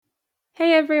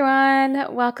Hey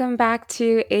everyone, welcome back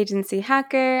to Agency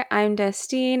Hacker. I'm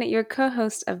Destine, your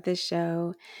co-host of the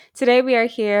show. Today we are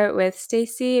here with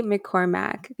Stacey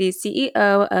McCormack, the CEO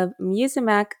of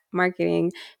McCormack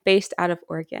Marketing based out of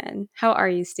Oregon. How are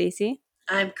you, Stacey?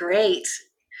 I'm great.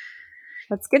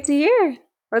 That's good to hear.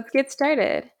 Let's get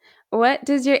started. What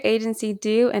does your agency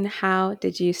do and how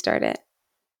did you start it?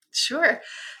 Sure.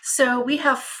 So we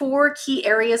have four key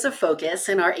areas of focus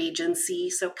in our agency.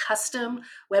 So custom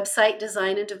website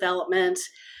design and development,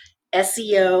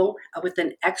 SEO with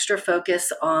an extra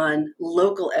focus on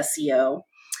local SEO,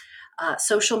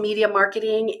 social media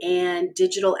marketing, and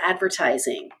digital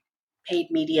advertising, paid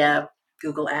media,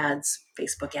 Google ads,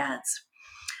 Facebook ads.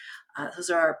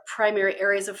 Those are our primary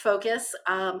areas of focus.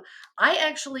 I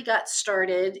actually got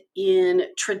started in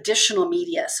traditional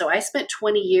media. So I spent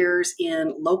 20 years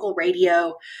in local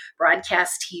radio,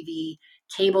 broadcast TV,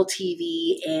 cable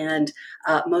TV, and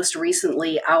most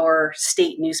recently, our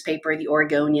state newspaper, the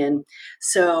Oregonian.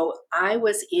 So I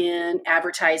was in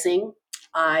advertising.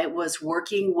 I was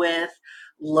working with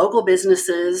local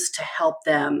businesses to help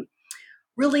them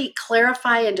really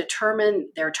clarify and determine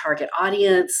their target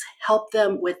audience, help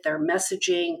them with their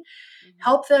messaging,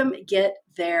 help them get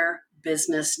their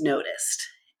business noticed.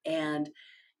 And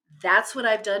that's what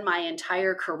I've done my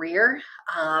entire career.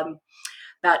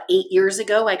 About 8 years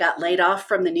ago, I got laid off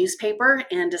from the newspaper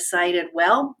and decided,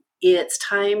 well, it's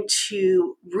time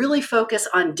to really focus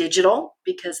on digital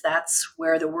because that's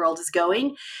where the world is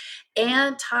going,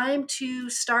 and time to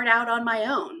start out on my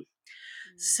own.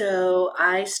 So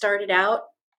I started out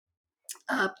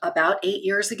about 8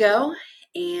 years ago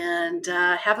and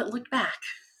haven't looked back.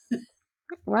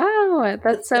 Wow,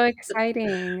 that's so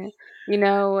exciting. You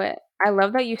know, I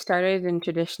love that you started in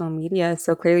traditional media.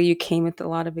 So clearly you came with a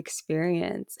lot of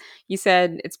experience. You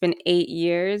said it's been 8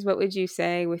 years. What would you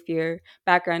say with your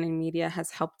background in media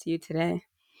has helped you today?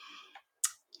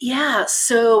 Yeah,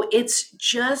 so it's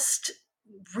just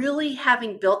really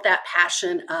having built that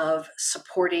passion of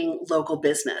supporting local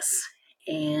business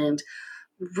and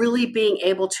really being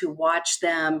able to watch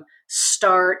them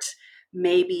start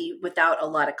maybe without a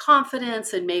lot of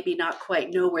confidence and maybe not quite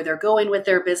know where they're going with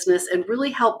their business and really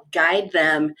help guide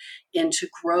them into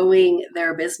growing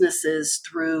their businesses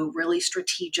through really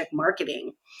strategic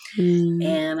marketing. Mm.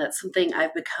 And it's something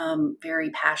I've become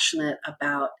very passionate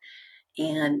about,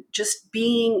 and just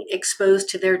being exposed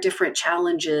to their different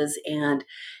challenges and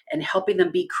helping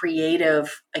them be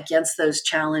creative against those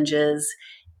challenges,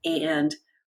 and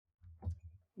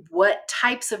what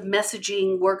types of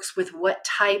messaging works with what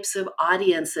types of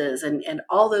audiences, and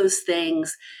all those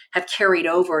things have carried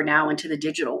over now into the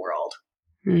digital world.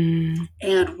 Mm.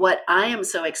 And what I am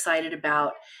so excited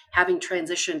about, having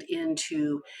transitioned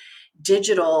into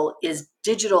digital is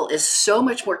so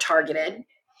much more targeted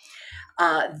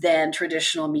than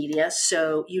traditional media.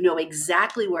 So you know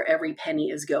exactly where every penny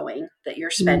is going that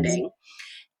you're Mm. spending,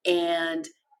 and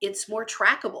it's more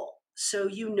trackable. So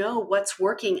you know what's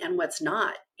working and what's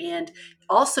not. And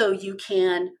also, you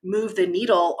can move the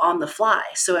needle on the fly.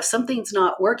 So if something's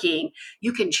not working,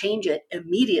 you can change it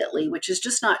immediately, which is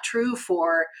just not true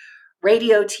for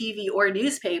radio, TV, or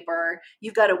newspaper.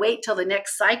 You've got to wait till the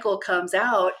next cycle comes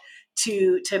out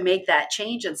to make that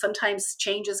change, and sometimes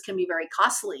changes can be very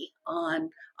costly on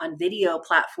video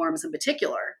platforms in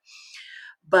particular.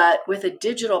 But with a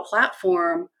digital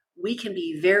platform, we can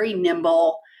be very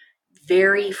nimble,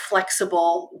 very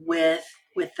flexible with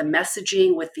the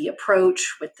messaging, with the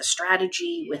approach, with the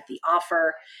strategy, with the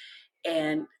offer.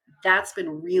 And that's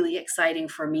been really exciting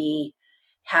for me,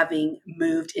 having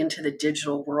moved into the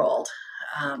digital world.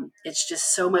 It's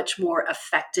just so much more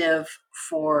effective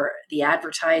for the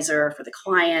advertiser, for the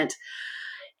client,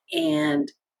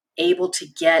 and able to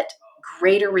get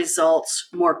greater results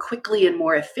more quickly and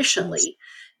more efficiently,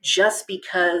 just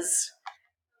because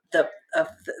the of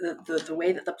the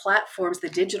way that the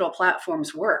digital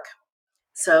platforms work.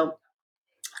 So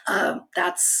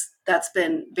that's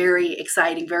been very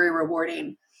exciting, very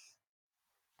rewarding.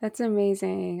 That's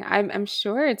amazing. I'm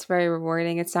sure it's very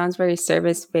rewarding. It sounds very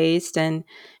service based and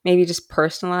maybe just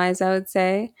personalized, I would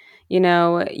say. You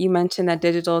know, you mentioned that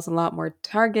digital is a lot more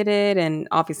targeted and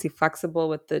obviously flexible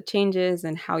with the changes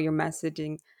and how your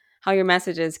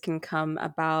messages can come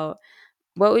about.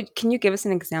 Can you give us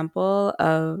an example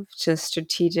of just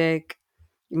strategic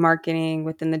marketing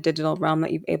within the digital realm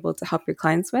that you've able to help your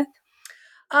clients with?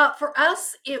 For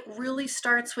us, it really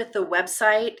starts with the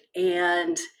website,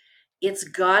 and it's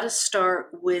got to start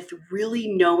with really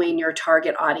knowing your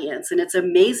target audience. And it's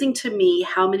amazing to me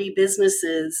how many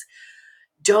businesses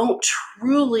don't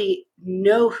truly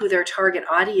know who their target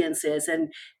audience is.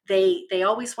 And they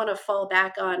always want to fall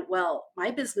back on, well, my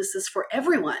business is for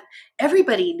everyone.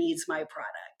 Everybody needs my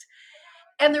product.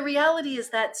 And the reality is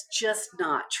that's just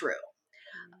not true.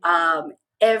 Um,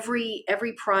 every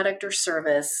product or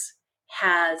service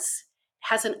has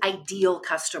has an ideal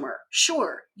customer.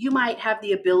 Sure, you might have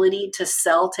the ability to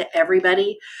sell to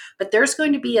everybody, but there's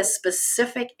going to be a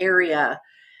specific area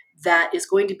that is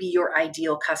going to be your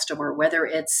ideal customer, whether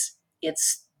it's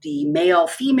the male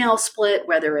female split,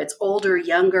 whether it's older,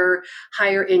 younger,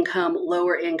 higher income,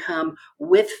 lower income,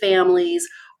 with families.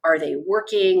 Are they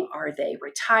working? Are they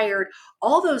retired?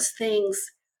 All those things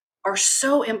are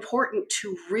so important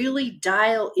to really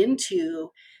dial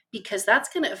into, because that's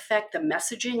going to affect the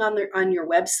messaging on your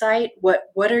website. What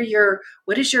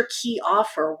is your key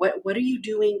offer? What are you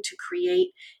doing to create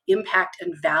impact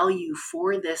and value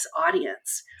for this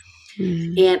audience?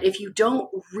 Mm. And if you don't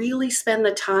really spend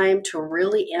the time to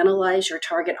really analyze your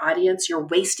target audience, you're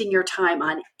wasting your time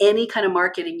on any kind of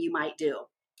marketing you might do.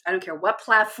 I don't care what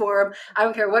platform, I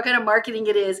don't care what kind of marketing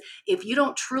it is. If you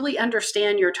don't truly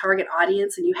understand your target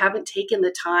audience and you haven't taken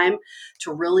the time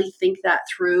to really think that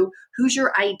through, who's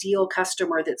your ideal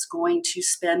customer that's going to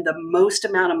spend the most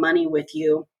amount of money with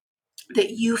you,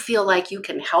 that you feel like you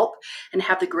can help and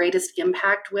have the greatest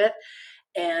impact with?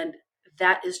 And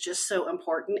that is just so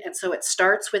important. And so it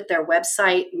starts with their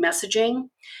website messaging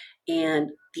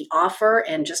and the offer,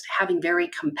 and just having very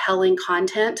compelling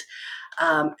content,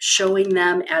 showing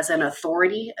them as an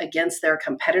authority against their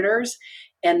competitors.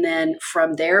 And then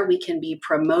from there, we can be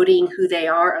promoting who they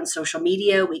are on social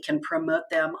media. We can promote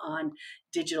them on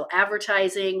digital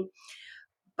advertising.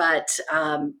 But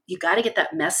you got to get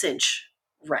that message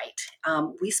right.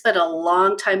 We spent a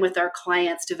long time with our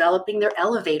clients developing their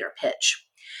elevator pitch.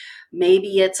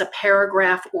 Maybe it's a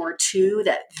paragraph or two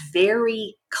that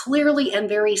very clearly and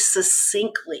very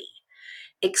succinctly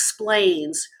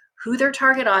explains who their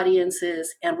target audience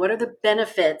is and what are the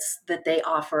benefits that they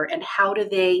offer, and how do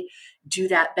they do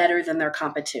that better than their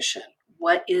competition.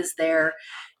 What is their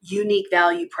unique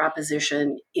value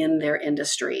proposition in their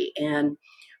industry? And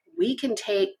we can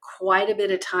take quite a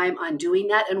bit of time on doing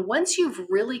that. And once you've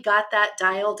really got that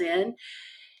dialed in,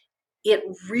 it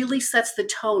really sets the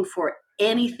tone for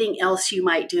anything else you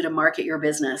might do to market your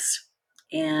business.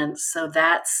 And so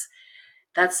that's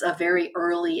a very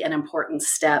early and important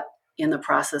step in the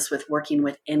process with working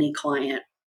with any client.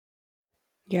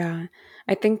 Yeah,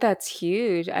 I think that's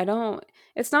huge. I don't,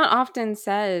 it's not often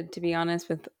said, to be honest,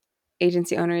 with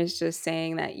agency owners just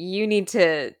saying that you need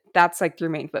to, that's like your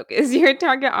main focus, your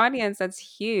target audience. That's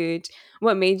huge.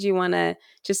 What made you want to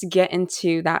just get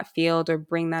into that field or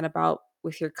bring that about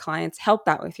with your clients, help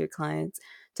that with your clients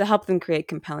to help them create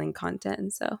compelling content?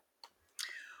 And so,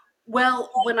 Well,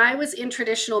 when I was in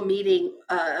traditional media,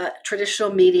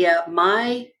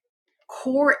 my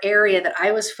core area that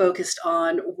I was focused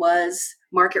on was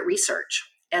market research.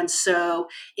 And so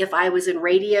if I was in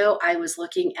radio, I was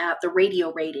looking at the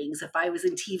radio ratings. If I was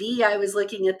in TV, I was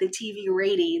looking at the TV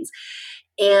ratings.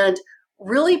 And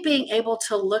really being able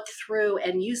to look through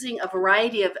and using a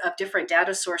variety of different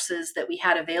data sources that we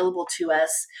had available to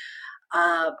us,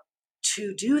 uh,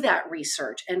 to do that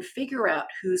research and figure out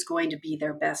who's going to be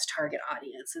their best target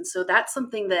audience. And so that's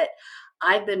something that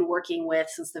I've been working with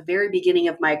since the very beginning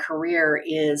of my career,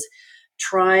 is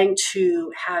trying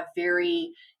to have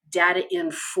very data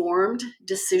informed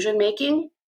decision making.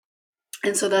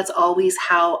 And so that's always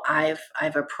how I've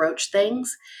approached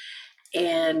things.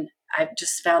 And I've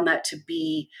just found that to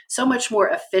be so much more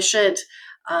efficient.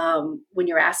 When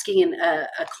you're asking a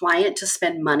client to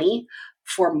spend money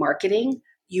for marketing,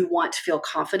 you want to feel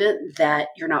confident that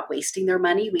you're not wasting their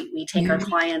money. We take our yeah.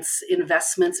 clients'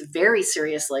 investments very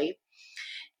seriously,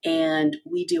 and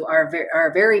we do our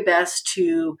very best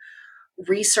to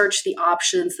research the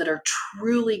options that are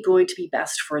truly going to be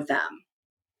best for them.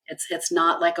 It's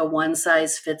not like a one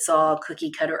size fits all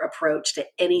cookie cutter approach to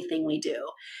anything we do.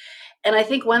 And I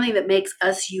think one thing that makes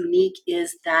us unique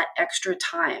is that extra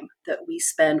time that we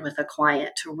spend with a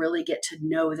client to really get to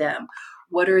know them.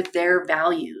 What are their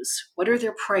values? What are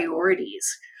their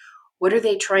priorities? What are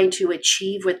they trying to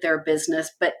achieve with their business?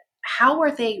 But how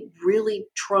are they really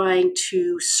trying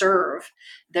to serve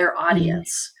their Mm.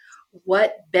 audience?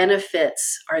 What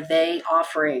benefits are they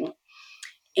offering?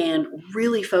 And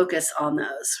really focus on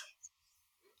those.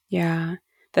 Yeah,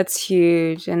 that's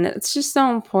huge. And it's just so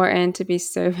important to be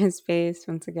service based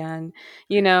once again.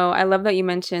 I love that you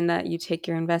mentioned that you take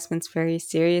your investments very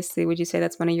seriously. Would you say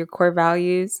that's one of your core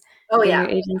values Oh, within yeah. your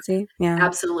agency? Yeah.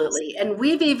 Absolutely. And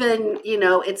we've even,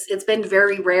 it's been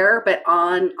very rare, but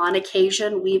on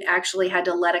occasion we've actually had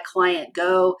to let a client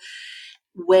go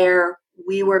where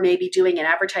we were maybe doing an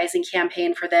advertising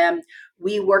campaign for them.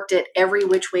 we worked it every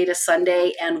which way to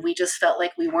Sunday, and we just felt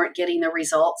like we weren't getting the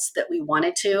results that we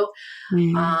wanted to.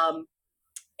 Mm, Um,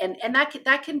 and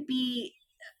that can be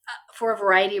for a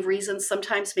variety of reasons.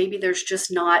 Sometimes maybe there's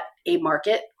just not a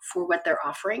market for what they're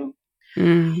offering.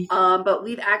 mm, But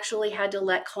we've actually had to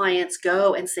let clients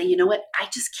go and say, you know what, I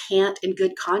just can't, in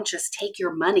good conscience, take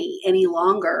your money any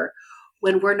longer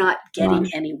when we're not wow.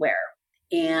 getting anywhere.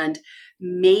 And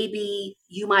maybe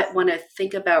you might want to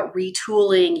think about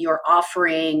retooling your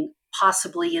offering,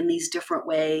 possibly in these different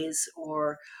ways,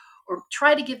 or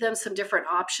try to give them some different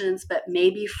options. But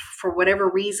maybe for whatever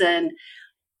reason,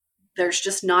 there's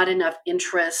just not enough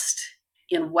interest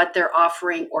in what they're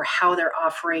offering or how they're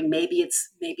offering. Maybe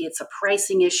it's a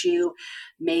pricing issue.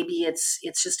 Maybe it's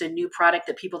just a new product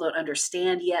that people don't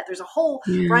understand yet. There's a whole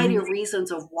variety Yeah. of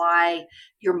reasons of why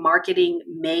your marketing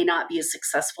may not be as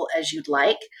successful as you'd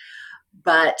like.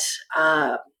 But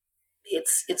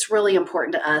it's really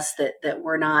important to us that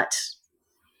we're not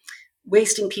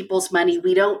wasting people's money.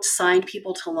 We don't sign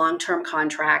people to long-term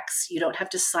contracts. You don't have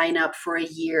to sign up for a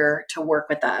year to work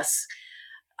with us.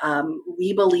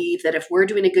 We believe that if we're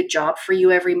doing a good job for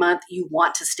you every month, you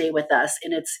want to stay with us,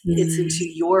 and it's into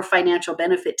Mm, your financial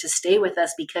benefit to stay with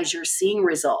us because you're seeing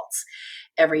results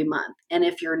every month. And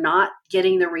if you're not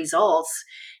getting the results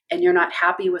and you're not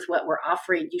happy with what we're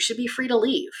offering, you should be free to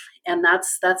leave. And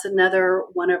that's another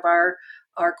one of our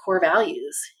core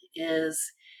values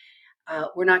is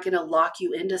we're not going to lock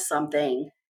you into something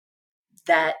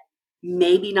that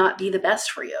maybe not be the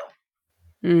best for you.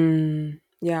 mm.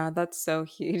 Yeah, that's so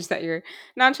huge that you're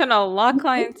not trying to lock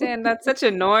clients in. That's such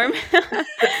a norm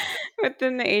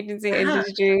within the agency Yeah.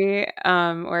 industry,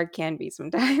 or it can be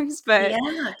sometimes, but Yeah,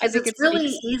 I because think it's it really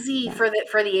speaks. easy Yeah.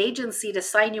 for the agency to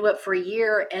sign you up for a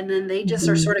year, and then they just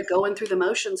are Mhm. sort of going through the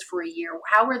motions for a year.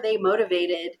 How are they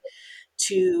motivated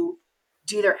to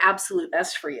do their absolute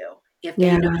best for you if they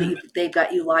Yeah, know that they've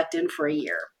got you locked in for a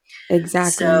year?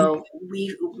 exactly. So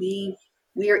we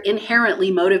are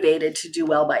inherently motivated to do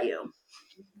well by you.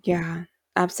 Yeah,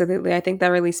 absolutely. I think that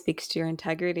really speaks to your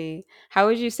integrity. How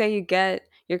would you say you get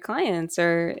your clients,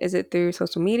 or is it through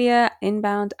social media,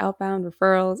 inbound, outbound,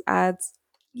 referrals, ads?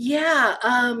 Yeah.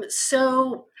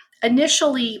 So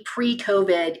initially,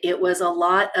 pre-COVID, it was a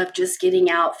lot of just getting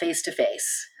out face to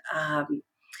face.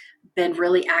 Been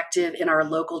really active in our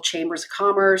local chambers of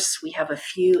commerce. We have a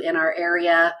few in our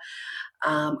area.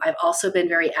 I've also been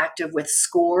very active with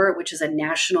SCORE, which is a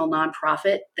national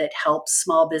nonprofit that helps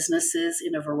small businesses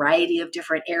in a variety of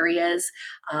different areas.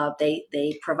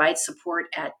 They provide support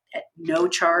at no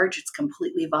charge. It's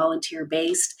completely volunteer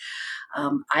based.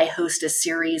 I host a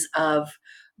series of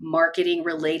marketing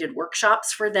related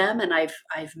workshops for them, and I've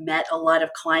met a lot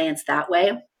of clients that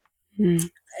way. Mm,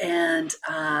 And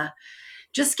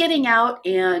just getting out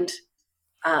and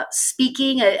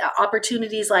speaking at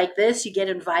opportunities like this, you get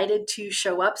invited to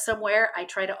show up somewhere. I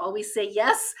try to always say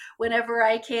yes whenever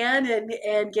I can,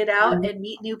 and get out yeah, and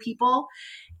meet new people.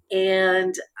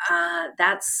 And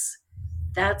that's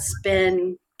that's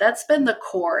been the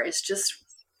core. Is just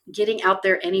getting out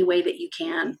there any way that you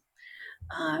can,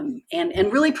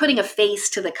 and really putting a face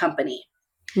to the company.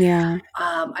 yeah,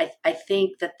 I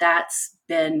think that's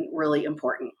been really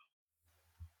important.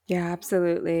 yeah,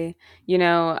 absolutely.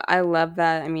 I love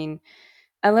that. I mean,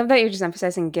 I love that you're just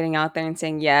emphasizing getting out there and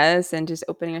saying yes and just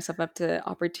opening yourself up to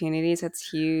opportunities. That's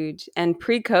huge. And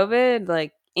pre-COVID,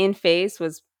 like in face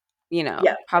was, Yeah,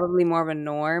 probably more of a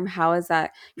norm. How has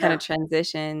that kind of yeah.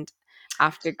 transitioned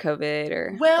after COVID,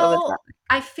 or what was that? Well,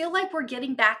 I feel like we're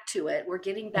getting back to it. We're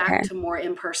getting back Okay. to more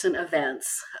in person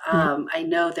events. Yeah. I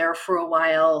know there for a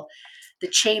while, the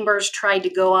chambers tried to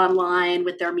go online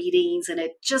with their meetings, and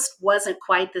it just wasn't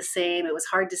quite the same. It was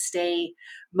hard to stay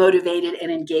motivated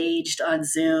and engaged on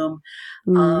Zoom.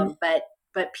 Mm,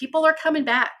 But people are coming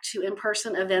back to in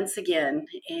person events again,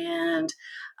 and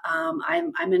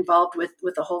I'm involved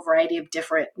with a whole variety of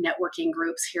different networking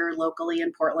groups here locally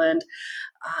in Portland.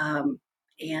 um,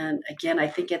 and again, I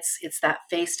think it's that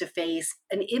face to face,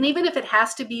 and even if it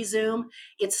has to be Zoom,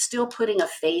 it's still putting a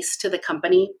face to the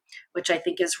company, which I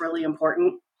think is really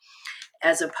important,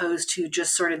 as opposed to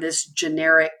just sort of this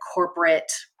generic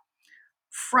corporate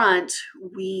front.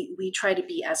 We try to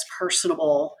be as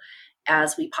personable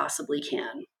as we possibly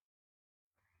can.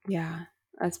 yeah.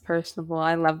 That's personable.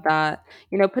 I love that.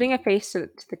 Putting a face to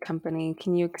the company.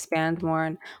 Can you expand more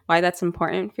on why that's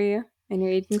important for you and your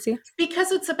agency?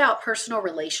 Because it's about personal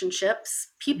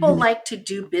relationships. People Mhm. like to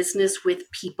do business with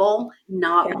people, Yeah.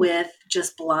 not with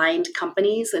just blind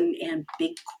companies and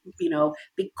big,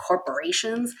 big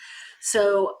corporations.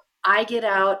 So I get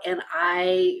out and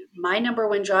my number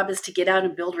one job is to get out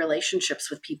and build relationships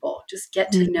with people, just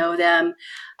get to Mm, know them,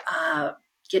 uh,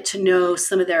 get to know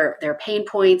some of their pain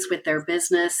points with their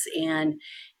business, and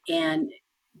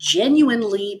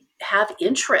genuinely have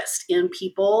interest in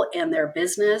people and their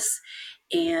business,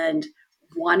 and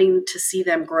wanting to see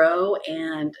them grow,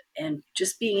 and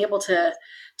just being able to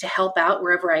help out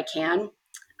wherever I can.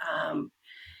 Um,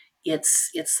 it's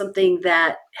something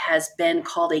that has been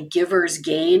called a giver's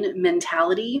gain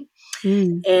mentality,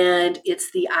 mm, and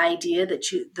it's the idea that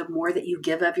the more that you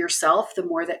give of yourself, the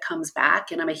more that comes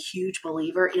back, and I'm a huge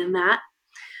believer in that.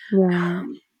 yeah.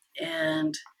 um,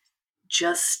 and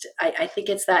just I think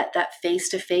it's that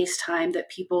face-to-face time that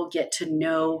people get to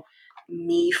know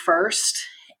me first,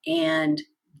 and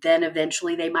then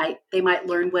eventually they might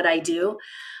learn what I do.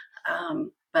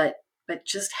 But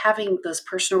just having those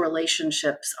personal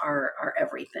relationships are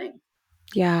everything.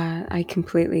 Yeah, I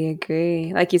completely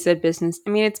agree. Like you said, business, I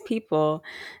mean, it's people.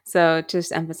 So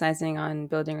just emphasizing on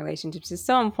building relationships is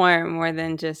so important more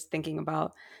than just thinking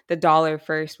about the dollar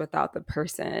first without the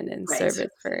person and Right.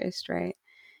 service first, right?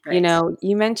 You Right. know,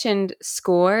 you mentioned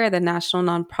SCORE, the national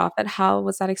nonprofit. How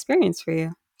was that experience for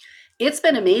you? It's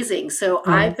been amazing. So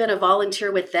I've Nice. been a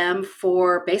volunteer with them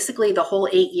for basically the whole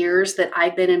 8 years that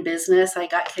I've been in business. I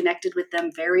got connected with them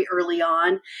very early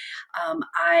on.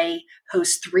 I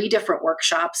host 3 different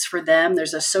workshops for them.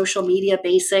 There's a social media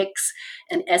basics,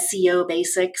 an SEO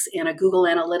basics, and a Google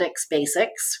Analytics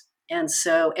basics. And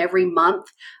so every month,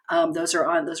 those are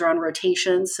on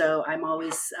rotation. So I'm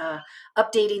always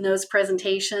updating those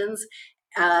presentations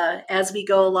as we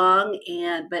go along.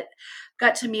 But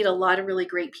got to meet a lot of really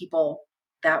great people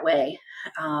that way.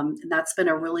 And that's been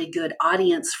a really good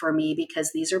audience for me,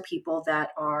 because these are people that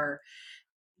are,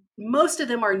 most of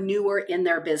them are newer in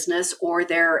their business, or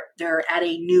they're at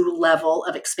a new level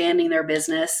of expanding their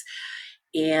business,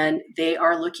 and they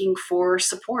are looking for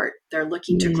support. They're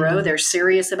looking to grow. Mm. They're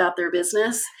serious about their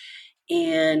business,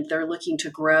 and they're looking to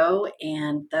grow.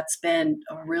 And that's been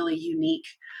a really unique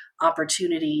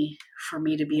opportunity for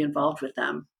me to be involved with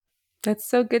them. That's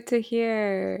so good to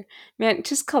hear. Man,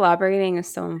 just collaborating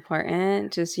is so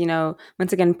important. Just,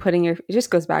 once again, it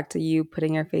just goes back to you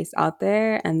putting your face out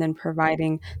there and then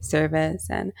providing service.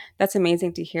 And that's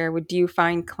amazing to hear. Would you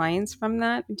find clients from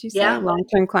that, would you say? Yeah.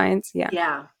 Long-term clients? Yeah.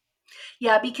 Yeah.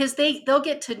 Yeah, because they'll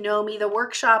get to know me. The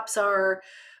workshops are,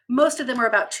 most of them are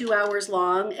about 2 hours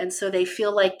long, and so they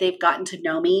feel like they've gotten to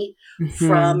know me Hmm.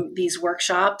 from these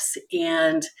workshops,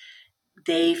 and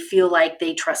they feel like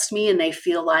they trust me, and they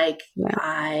feel like Yeah.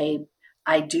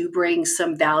 I do bring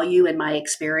some value in my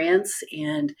experience,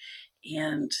 and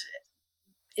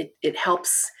it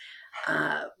helps.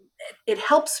 Uh, it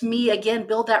helps me again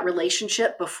build that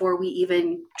relationship before we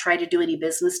even try to do any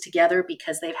business together,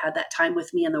 because they've had that time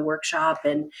with me in the workshop,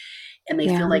 and they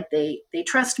feel Yeah. like they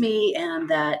trust me, and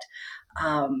that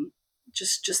um,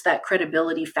 just that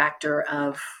credibility factor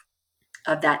of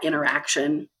that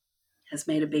interaction has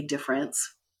made a big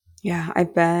difference. Yeah. I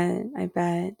bet. I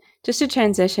bet. Just to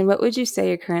transition, what would you say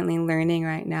you're currently learning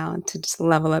right now to just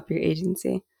level up your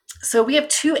agency? So we have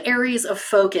 2 areas of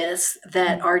focus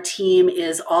that our team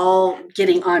is all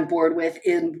getting on board with,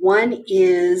 and one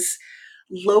is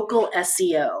local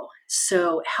SEO.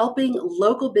 So helping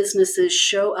local businesses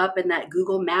show up in that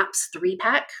Google Maps 3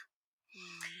 pack.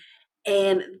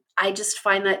 And I just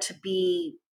find that to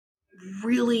be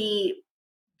really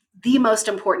the most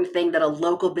important thing that a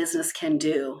local business can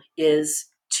do, is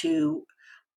to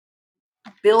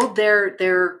build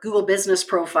their Google business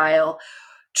profile,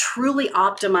 truly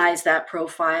optimize that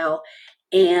profile,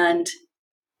 and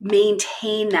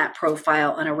maintain that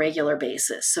profile on a regular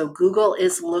basis. So Google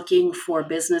is looking for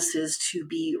businesses to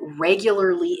be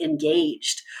regularly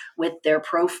engaged with their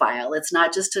profile. It's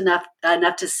not just enough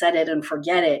to set it and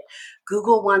forget it.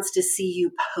 Google wants to see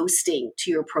you posting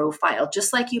to your profile,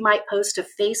 just like you might post to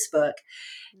Facebook.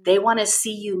 They want to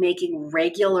see you making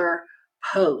regular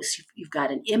posts. You've got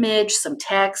an image, some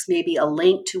text, maybe a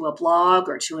link to a blog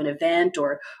or to an event,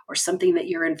 or something that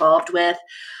you're involved with,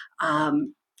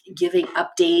 um, giving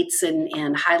updates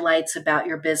and highlights about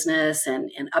your business, and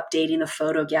updating the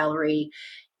photo gallery.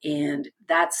 And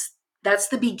that's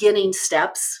the beginning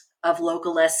steps of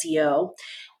local SEO.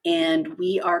 And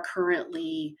we are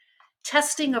currently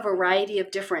testing a variety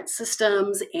of different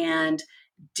systems and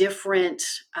different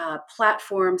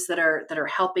platforms that are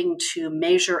helping to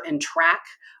measure and track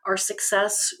our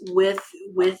success with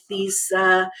these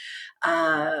uh,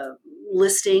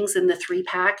 listings in the 3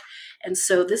 pack. And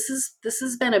so this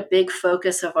has been a big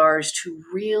focus of ours to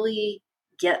really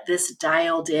get this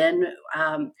dialed in.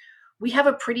 We have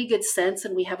a pretty good sense,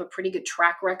 and we have a pretty good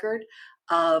track record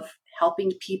of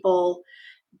helping people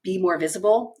be more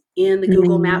visible in the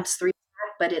Google Mm, Maps 3,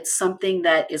 but it's something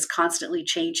that is constantly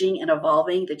changing and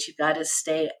evolving that you've got to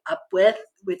stay up with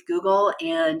Google.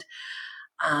 And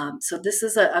so this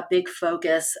is a big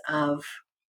focus of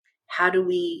how do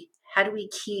we how do we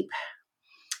keep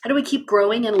how do we keep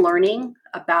growing and learning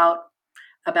about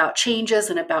changes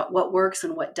and about what works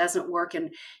and what doesn't work, and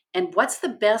what's the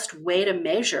best way to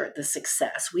measure the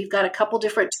success. We've got a couple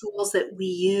different tools that we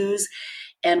use,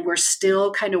 and we're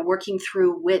still kind of working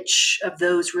through which of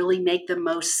those really make the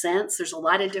most sense. There's a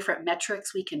lot of different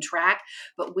metrics we can track,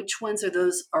 but which ones are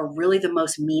those are really the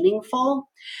most meaningful,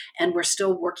 and we're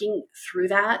still working through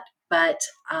that. But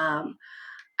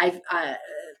I've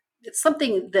it's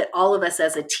something that all of us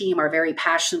as a team are very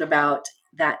passionate about.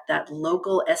 That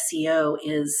local SEO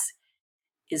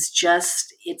is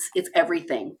just it's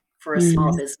everything for a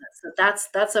small mm, business. So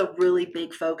that's a really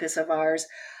big focus of ours.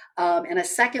 And a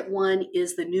second one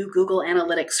is the new Google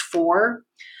Analytics 4.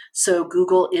 So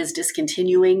Google is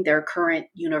discontinuing their current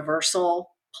universal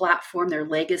platform, their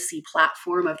legacy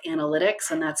platform of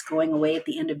analytics, and that's going away at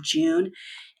the end of June.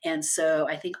 And so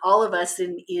I think all of us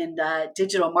in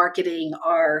digital marketing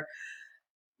are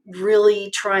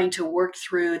really trying to work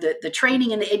through the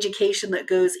training and the education that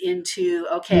goes into,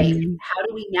 okay, mm, how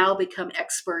do we now become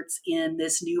experts in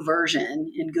this new version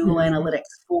in Google mm,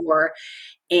 Analytics 4,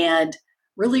 and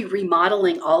really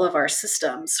remodeling all of our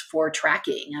systems for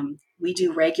tracking. We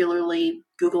do regularly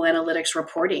Google Analytics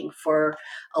reporting for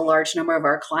a large number of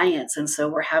our clients, and so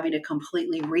we're having to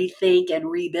completely rethink and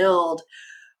rebuild.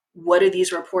 What do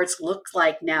these reports look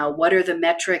like now? What are the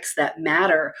metrics that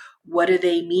matter? What do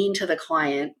they mean to the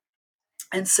client?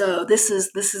 And so this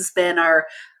has been our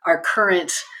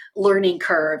current learning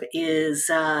curve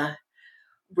is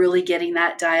really getting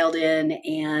that dialed in.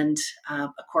 And of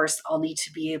course, I'll need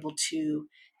to be able to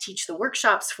teach the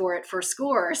workshops for it for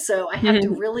SCORE. So I have to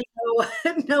mm. really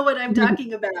know what I'm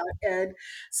talking about. And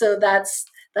so that's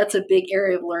a big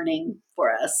area of learning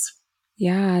for us.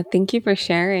 Yeah, thank you for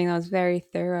sharing. That was very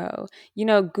thorough.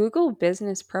 Google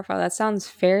Business Profile, that sounds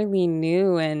fairly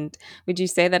new. And would you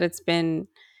say that it's been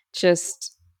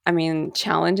just,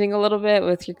 challenging a little bit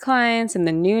with your clients and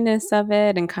the newness of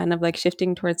it and kind of like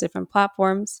shifting towards different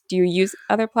platforms? Do you use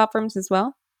other platforms as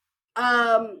well?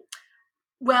 Um,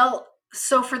 well,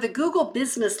 so for the Google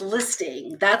business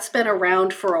listing, that's been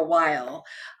around for a while.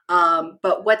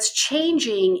 But what's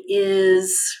changing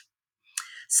is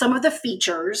some of the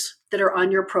features that are on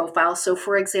your profile. So,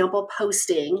 for example,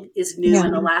 posting is new Yeah.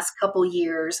 in the last couple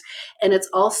years, and it's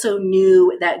also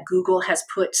new that Google has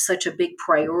put such a big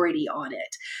priority on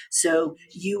it. So,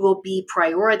 you will be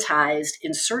prioritized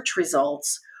in search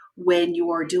results when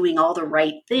you're doing all the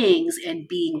right things and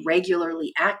being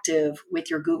regularly active with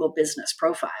your Google business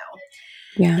profile.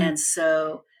 Yeah. And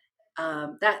so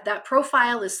that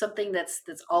profile is something that's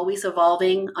always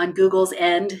evolving on Google's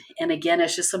end, and again,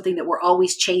 it's just something that we're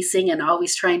always chasing and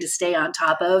always trying to stay on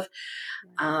top of.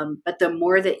 But the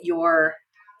more that you're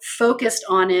focused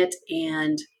on it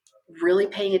and really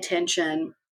paying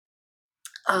attention,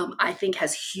 I think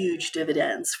has huge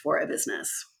dividends for a business.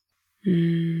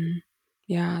 Mm,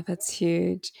 yeah, that's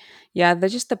huge. Yeah,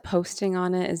 just the posting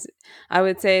on it is, I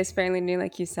would say, is fairly new,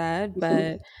 like you said, Mhm.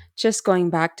 but just going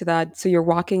back to that, so you're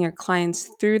walking your clients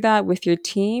through that with your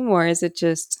team, or is it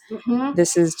just, Mhm.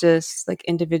 this is just like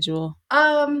individual?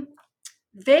 Um,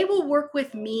 They will work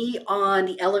with me on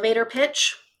the elevator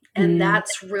pitch. And Mm,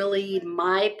 that's really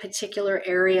my particular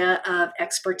area of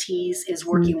expertise is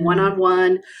working mm,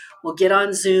 one-on-one. We'll get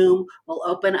on Zoom. We'll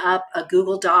open up a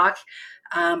Google Doc.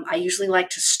 I usually like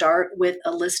to start with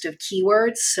a list of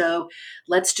keywords. So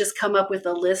let's just come up with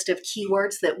a list of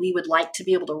keywords that we would like to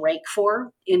be able to rank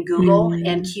for in Google,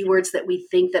 and mm, keywords that we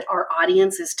think that our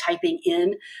audience is typing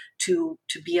in to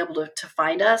be able to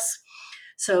find us.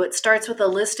 So it starts with a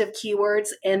list of keywords,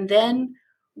 and then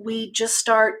we just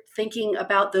start thinking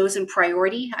about those in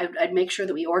priority. I'd make sure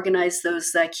that we organize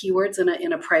those keywords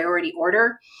in a priority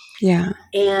order. yeah.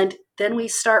 And then we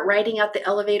start writing out the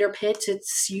elevator pitch.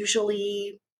 It's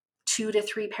usually 2 to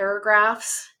 3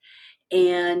 paragraphs,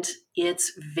 and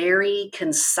it's very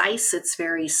concise, it's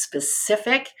very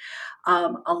specific.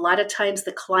 A lot of times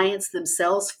the clients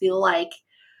themselves feel like,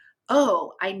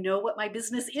 oh, I know what my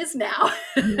business is now.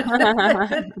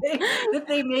 That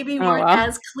they maybe Oh, weren't wow.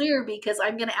 as clear, because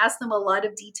I'm going to ask them a lot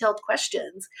of detailed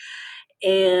questions,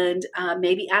 and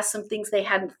maybe ask some things they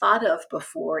hadn't thought of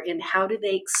before. And how do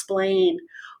they explain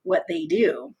what they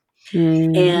do?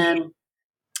 Mm, And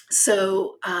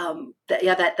so,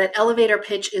 that elevator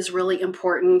pitch is really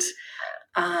important.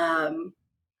 Um,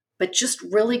 but just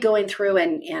really going through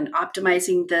and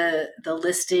optimizing the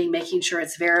listing, making sure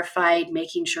it's verified,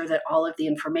 making sure that all of the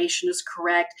information is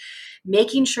correct,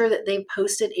 making sure that they've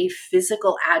posted a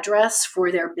physical address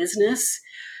for their business.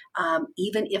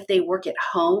 Even if they work at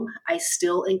home, I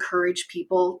still encourage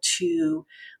people to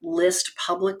list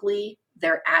publicly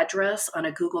their address on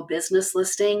a Google business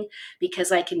listing,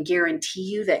 because I can guarantee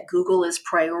you that Google is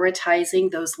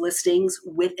prioritizing those listings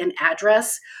with an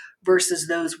address versus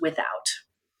those without.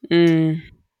 Mm.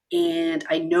 And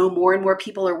I know more and more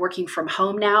people are working from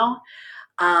home now,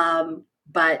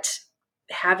 but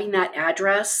having that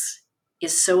address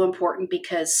is so important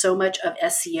because so much of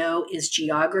SEO is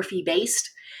geography based,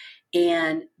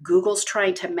 and Google's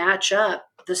trying to match up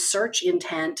the search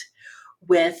intent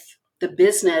with the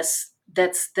business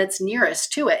that's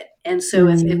nearest to it. And so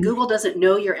if Mm. Google doesn't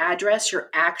know your address, your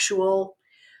actual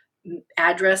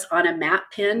address on a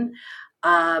map pin,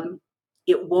 um,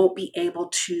 it won't be able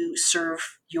to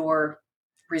serve your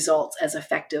results as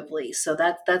effectively. So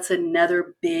that's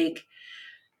another big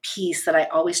piece that I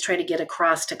always try to get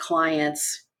across to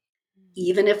clients,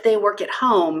 even if they work at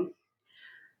home.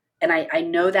 And I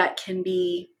know that can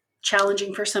be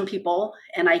challenging for some people,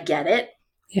 and I get it.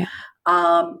 Yeah.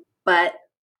 But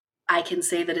I can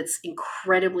say that it's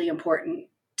incredibly important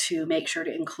to make sure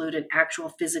to include an actual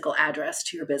physical address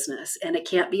to your business. And it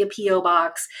can't be a P.O.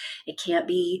 box, it can't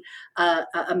be a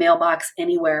mailbox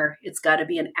anywhere. It's got to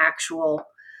be an actual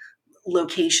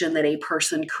location that a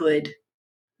person could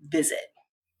visit.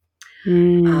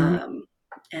 Mm. Um,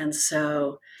 and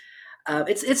so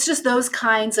it's just those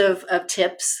kinds of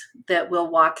tips that we'll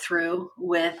walk through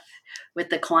with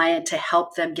the client to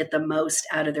help them get the most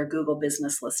out of their Google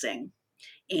business listing.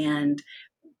 And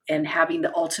having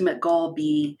the ultimate goal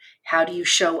be, how do you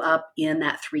show up in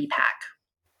that 3 pack?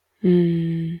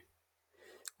 Mm.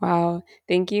 Wow.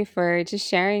 Thank you for just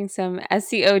sharing some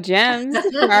SEO gems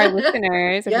for our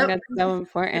listeners. I think Yep. that's so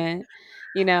important.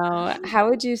 How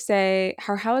would you say,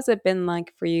 how has it been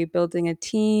like for you building a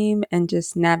team and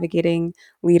just navigating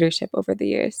leadership over the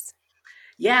years?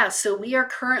 Yeah, so we are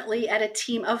currently at a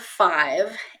team of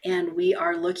 5, and we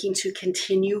are looking to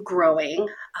continue growing.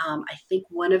 I think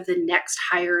one of the next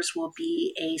hires will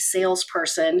be a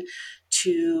salesperson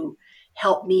to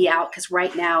help me out, because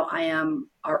right now I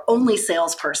am our only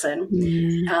salesperson,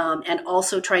 Mm. and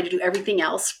also trying to do everything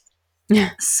else.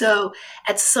 So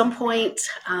at some point,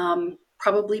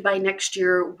 probably by next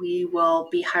year, we will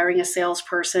be hiring a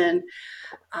salesperson.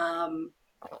 Um,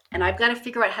 and I've got to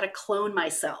figure out how to clone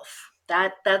myself.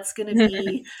 That's going to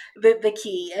be the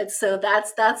key. And so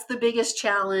that's the biggest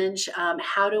challenge.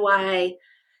 How do I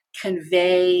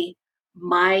convey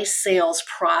my sales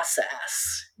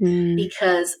process? Mm.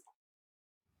 Because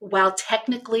while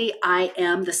technically I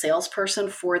am the salesperson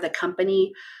for the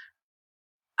company,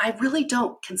 I really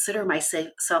don't consider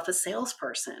myself a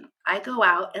salesperson. I go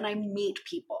out and I meet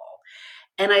people,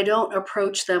 and I don't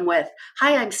approach them with,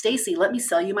 "Hi, I'm Stacey. Let me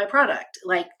sell you my product."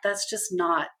 Like, that's just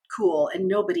not cool, and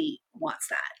nobody wants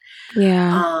that.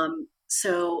 Yeah.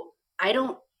 So I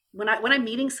don't when I'm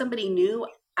meeting somebody new,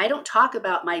 I don't talk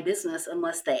about my business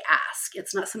unless they ask.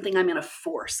 It's not something I'm going to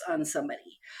force on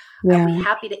somebody. I'll be Yeah.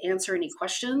 happy to answer any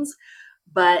questions,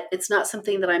 but it's not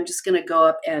something that I'm just going to go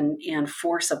up and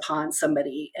force upon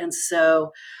somebody. And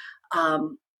so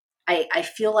um, I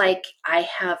feel like I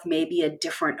have maybe a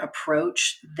different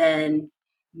approach than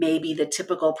maybe the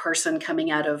typical person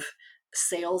coming out of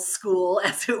sales school,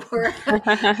 as it were.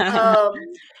 um,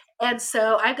 and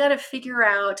so I've got to figure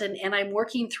out, and I'm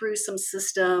working through some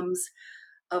systems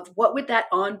of what would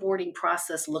that onboarding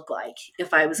process look like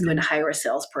if I was going to Mm. hire a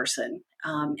salesperson,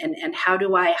 and how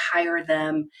do I hire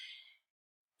them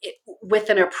with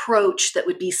an approach that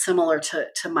would be similar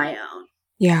to my own.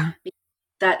 Yeah.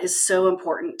 That is so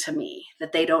important to me,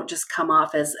 that they don't just come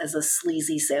off as a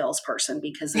sleazy salesperson,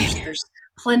 because there's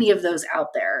plenty of those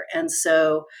out there. And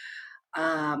so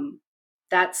um,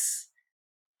 that's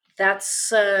that's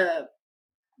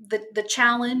the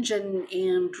challenge,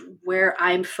 and where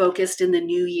I'm focused in the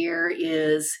new year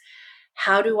is,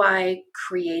 how do I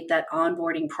create that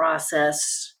onboarding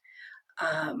process,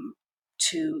 um,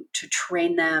 to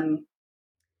train them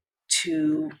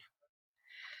to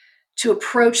to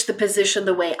approach the position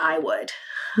the way I would.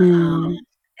 Mm.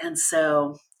 And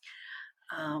so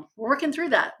we're working through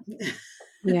that.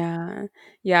 Yeah.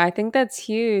 Yeah, I think that's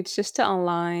huge just to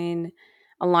align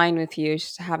with you,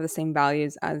 just to have the same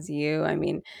values as you. I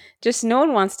mean, just no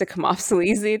one wants to come off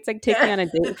sleazy. It's like, take me Yeah. on a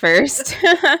date first.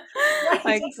 Right,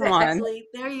 Like, come on. exactly.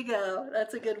 There you go.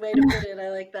 That's a good way to put it. I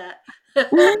like that.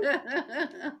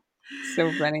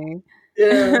 So funny.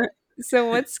 Yeah. So,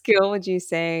 what skill would you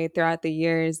say throughout the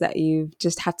years that you've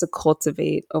just had to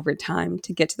cultivate over time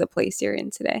to get to the place you're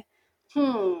in today?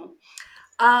 Hmm.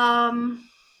 Um,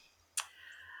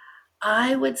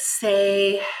 I would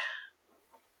say,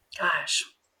 gosh,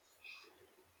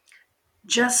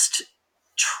 just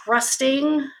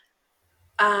trusting,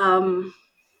 um,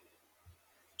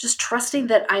 just trusting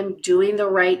that I'm doing the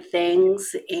right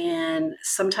things, and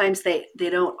sometimes they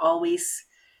don't always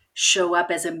show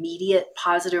up as immediate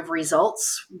positive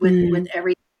results with Mm,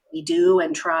 everything we do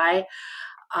and try.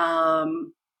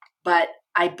 Um, but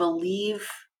I believe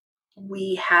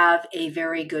we have a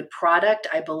very good product.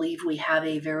 I believe we have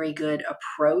a very good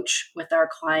approach with our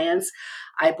clients.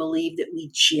 I believe that we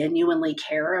genuinely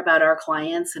care about our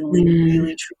clients and we mm,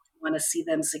 really truly want to see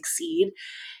them succeed.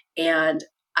 And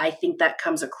I think that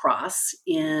comes across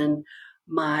in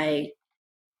my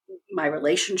my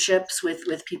relationships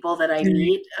with people that I right.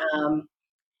 meet,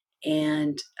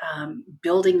 and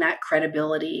building that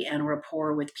credibility and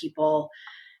rapport with people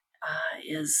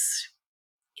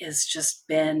is just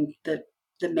been the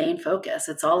main focus.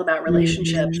 It's all about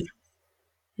relationships.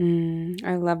 Mm,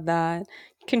 I love that.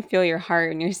 You can feel your heart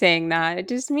when you're saying that. It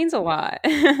just means a lot.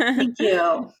 Thank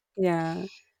you. Yeah.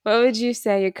 What would you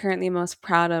say you're currently most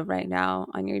proud of right now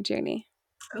on your journey?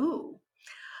 Ooh.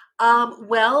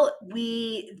 Well,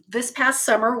 we this past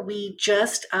summer we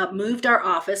just moved our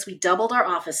office. We doubled our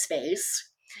office space,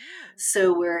 Oh.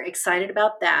 so we're excited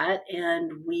about that.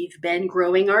 And we've been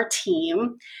growing our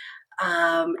team.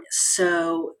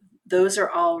 So those are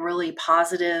all really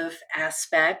positive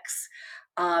aspects.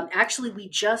 Actually, we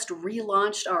just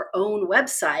relaunched our own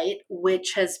website,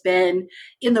 which has been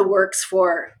in the works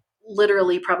for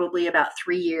literally probably about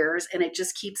 3 years, and it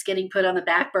just keeps getting put on the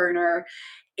back burner.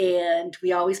 And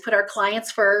we always put our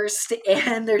clients first,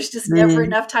 and there's just never Mm.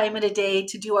 enough time in a day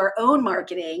to do our own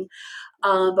marketing.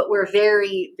 But we're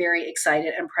very, very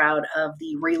excited and proud of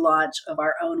the relaunch of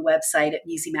our own website at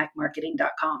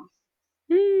musicmacmarketing.com.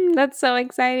 That's so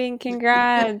exciting.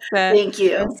 Congrats. Thank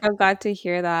I'm you. so glad to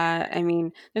hear that. I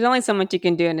mean, there's only so much you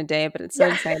can do in a day, but it's so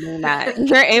Yeah. exciting that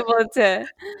you're able to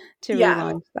Yeah.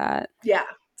 relaunch that. Yeah.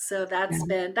 So Yeah.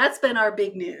 that's been our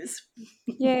big news.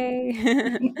 Yay.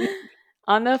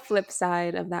 On the flip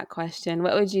side of that question,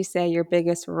 what would you say your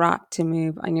biggest rock to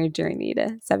move on your journey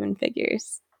to seven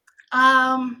figures?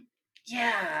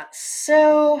 Yeah.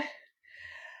 So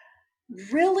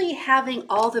really having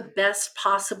all the best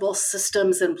possible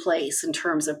systems in place in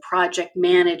terms of project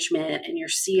management and your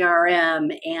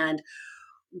CRM, and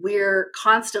we're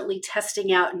constantly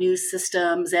testing out new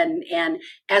systems, and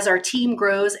as our team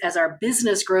grows, as our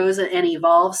business grows and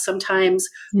evolves, sometimes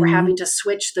we're Mm, having to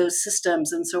switch those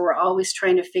systems, and so we're always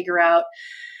trying to figure out,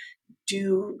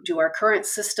 do our current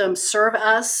systems serve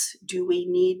us? Do we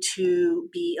need to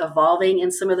be evolving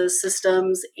in some of those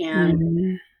systems? And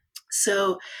mm,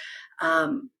 so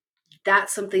um,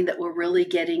 that's something that we're really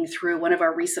getting through. One of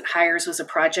our recent hires was a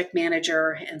project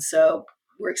manager, and so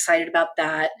we're excited about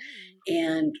that,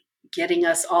 and getting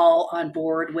us all on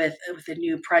board with a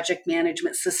new project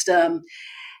management system.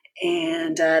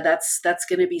 And that's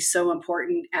going to be so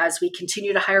important as we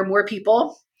continue to hire more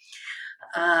people.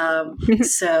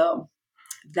 So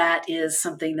that is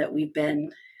something that we've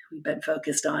been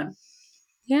focused on.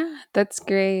 Yeah, that's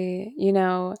great.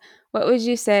 What would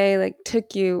you say like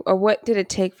took you or what did it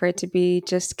take for it to be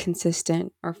just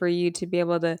consistent or for you to be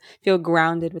able to feel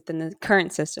grounded within the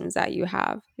current systems that you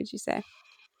have, would you say?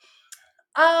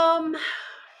 Um,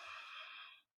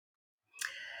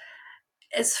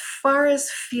 as far as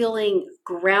feeling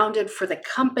grounded for the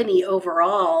company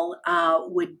overall,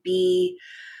 would be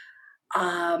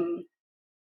um,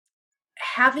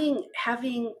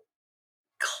 having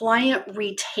client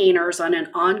retainers on an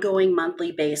ongoing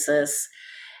monthly basis,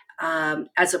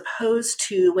 as opposed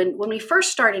to when we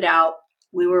first started out,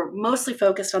 we were mostly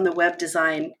focused on the web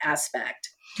design aspect,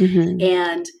 Mhm.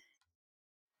 and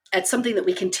it's something that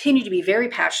we continue to be very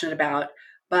passionate about.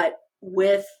 But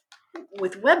with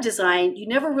web design, you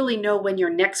never really know when your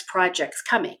next project's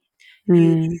coming.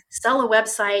 You Mm, sell a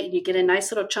website and you get a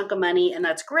nice little chunk of money, and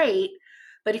that's great.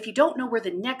 But if you don't know where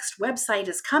the next website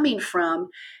is coming from,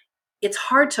 it's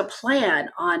hard to plan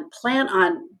on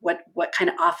what kind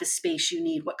of office space you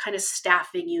need, what kind of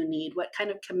staffing you need, what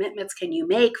kind of commitments can you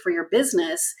make for your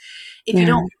business if you yeah.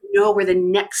 don't know where the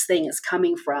next thing is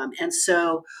coming from. And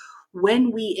so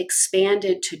when we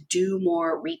expanded to do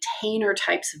more retainer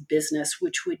types of business,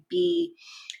 which would be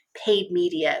paid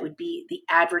media, it would be the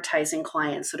advertising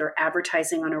clients that are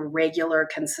advertising on a regular,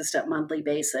 consistent monthly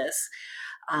basis,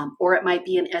 or it might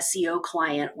be an SEO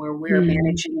client where we're Mm,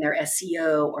 managing their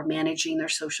SEO or managing their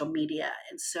social media.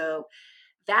 And so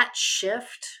that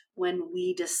shift, when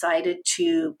we decided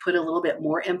to put a little bit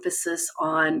more emphasis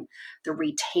on the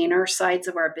retainer sides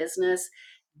of our business,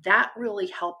 that really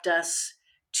helped us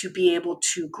to be able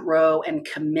to grow and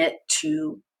commit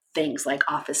to things like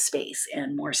office space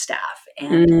and more staff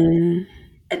Mm,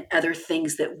 and other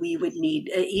things that we would need,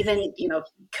 even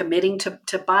committing to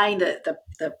buying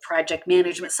the project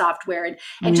management software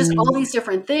and just all mm, these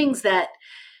different things that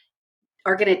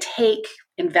are going to take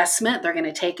investment. They're going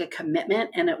to take a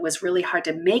commitment, and it was really hard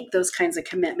to make those kinds of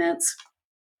commitments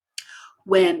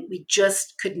when we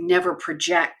just could never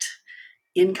project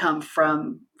income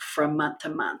from month to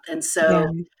month. And yeah.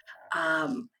 so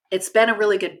it's been a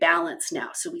really good balance now.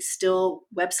 So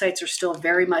websites are still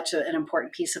very much an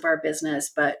important piece of our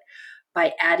business, but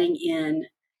by adding in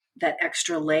that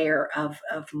extra layer of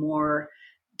more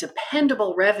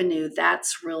dependable revenue,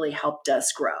 that's really helped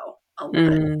us grow a lot.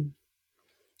 Mm,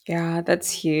 yeah,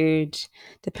 that's huge.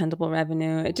 Dependable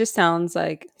revenue. It just sounds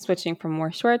like switching from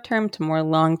more short term to more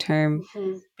long term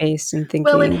Mm-hmm. based and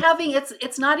Well, and thinking. having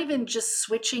it's not even just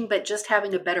switching, but just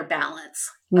having a better balance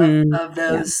Mm, of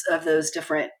yeah. those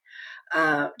different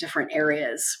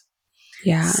areas.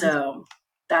 Yeah. So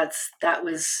that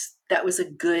was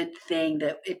a good thing.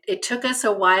 That it took us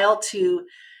a while to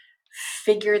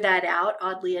figure that out.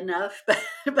 Oddly enough, but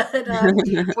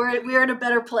we're in a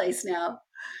better place now.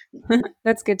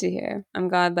 That's good to hear. I'm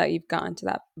glad that you've gotten to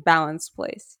that balanced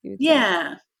place, you would say.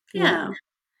 Yeah, Yeah. yeah.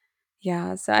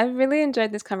 Yeah. So I really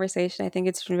enjoyed this conversation. I think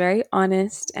it's very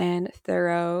honest and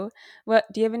thorough. What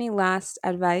do you have any last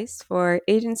advice for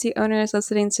agency owners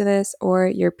listening to this or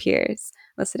your peers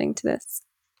listening to this?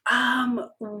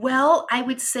 Well, I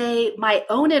would say my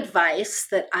own advice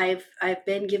that I've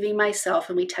been giving myself,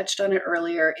 and we touched on it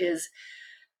earlier, is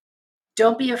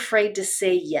don't be afraid to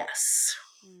say yes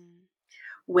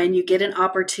when you get an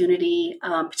opportunity,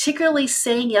 particularly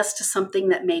saying yes to something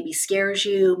that maybe scares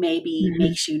you, maybe Mhm.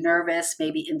 makes you nervous,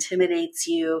 maybe intimidates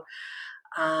you.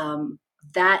 Um,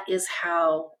 that is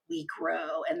how we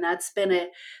grow, and that's been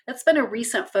a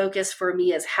recent focus for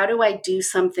me. Is how do I do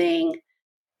something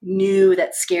new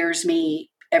that scares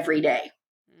me every day?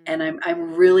 And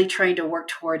I'm really trying to work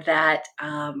toward that.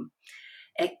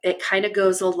 It kind of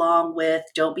goes along with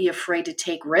don't be afraid to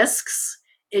take risks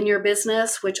in your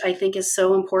business, which I think is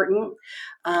so important.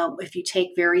 If you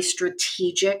take very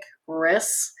strategic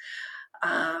risks,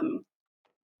 um,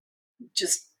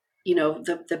 just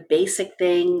the basic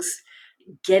things,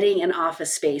 getting an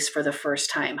office space for the first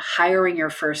time, hiring your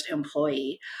first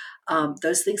employee,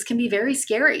 those things can be very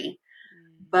scary,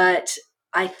 but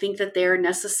I think that they're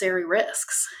necessary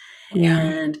risks. Yeah.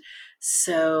 And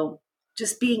so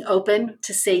just being open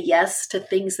to say yes to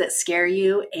things that scare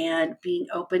you and being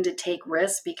open to take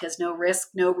risks, because no risk,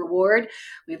 no reward.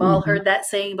 We've all Mhm. heard that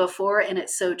saying before, and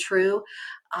it's so true.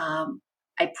 Um,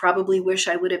 I probably wish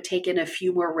I would have taken a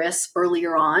few more risks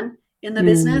earlier on in the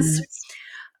business. Mm.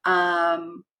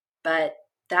 Um, but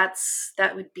that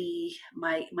would be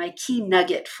my key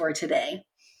nugget for today.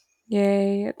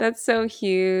 Yay, that's so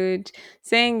huge.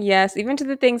 Saying yes, even to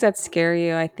the things that scare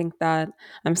you. I think that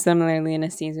I'm similarly in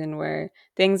a season where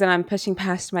things that I'm pushing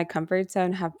past my comfort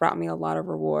zone have brought me a lot of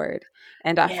reward.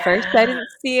 And at first I Yeah, didn't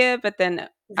see it, but then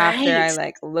after I right.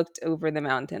 like looked over the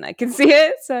mountain, I can see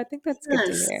it. So I think that's good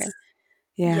to Yes. hear.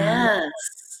 Yeah.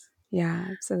 Yes. Yeah,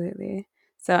 absolutely.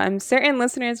 So I'm certain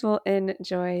listeners will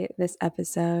enjoy this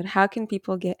episode. How can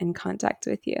people get in contact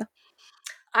with you?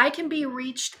 I can be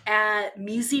reached at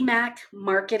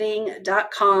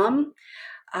musicmacmarketing.com.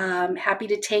 Happy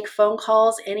to take phone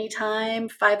calls anytime,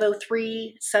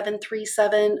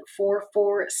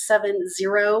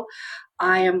 503-737-4470.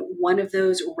 I am one of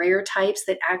those rare types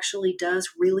that actually does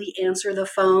really answer the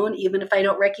phone, even if I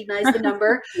don't recognize the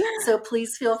number. So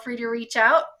please feel free to reach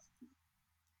out.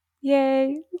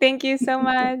 Yay. Thank you so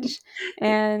much.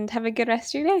 And have a good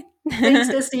rest of your Thanks, day.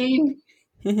 Christine.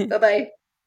 Bye bye.